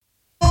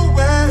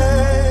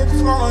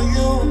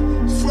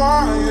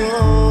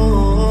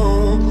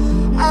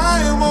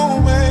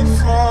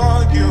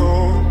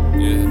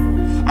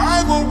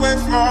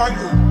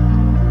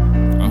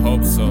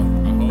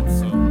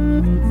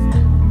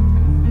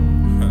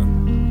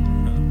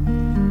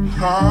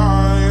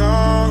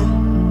higher,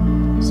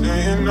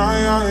 saying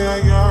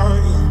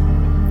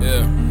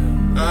yeah.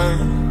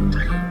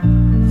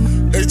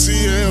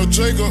 ATL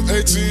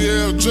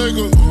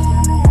Jacob.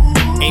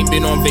 Ain't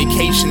been on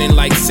vacation in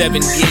like 7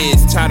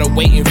 years. Tired of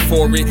waiting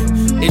for it.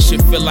 It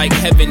should feel like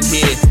heaven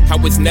here. I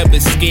was never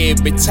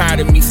scared, but tired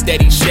of me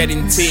steady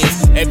shedding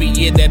tears. Every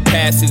year that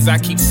passes, I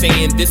keep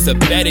saying this a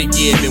better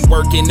year. Been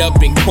working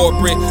up in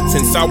corporate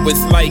since I was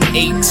like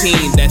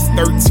 18. That's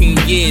 13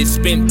 years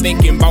spent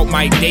thinking about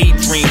my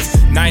daydreams.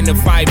 9 to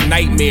 5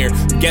 nightmare.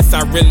 Guess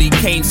I really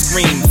can't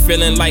scream.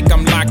 Feeling like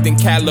I'm locked in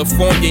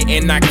California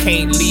and I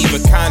can't leave.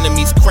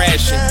 Economy's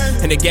crashing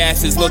and the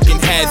gas is looking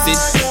hazard.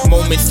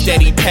 Moments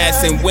steady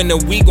passing. When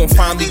are we gon'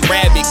 finally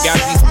grab it? Got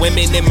these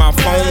women in my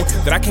phone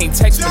that I can't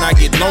text when I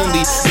get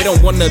lonely. They don't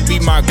wanna be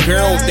my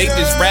girl, they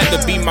just rather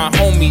be my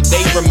homie.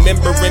 They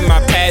remembering my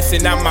past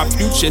and not my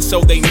future, so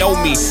they know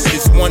me.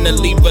 Just wanna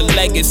leave a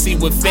legacy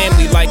with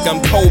family like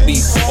I'm Kobe,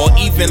 or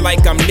even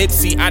like I'm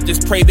Nipsey. I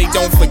just pray they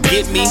don't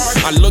forget me.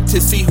 I look to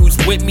see who's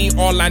with me,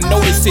 all I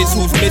notice is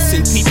who's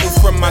missing. People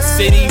from my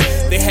city,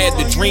 they had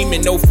the dream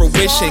and no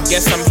fruition.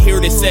 Guess I'm here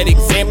to set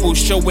examples,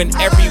 showing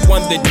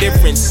everyone the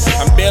difference.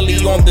 I'm barely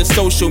on the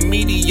social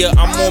media,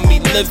 I'm on me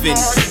living.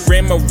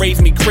 Grandma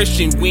raised me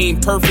Christian, we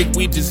ain't perfect,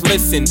 we just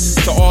listen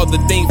to all the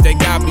things that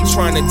God be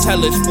trying to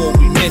tell us before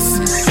we miss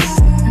it.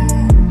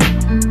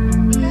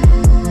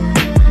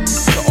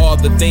 To all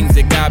the things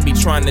that God be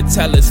trying to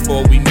tell us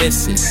before we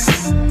miss it.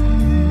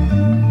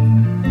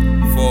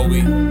 Before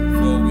we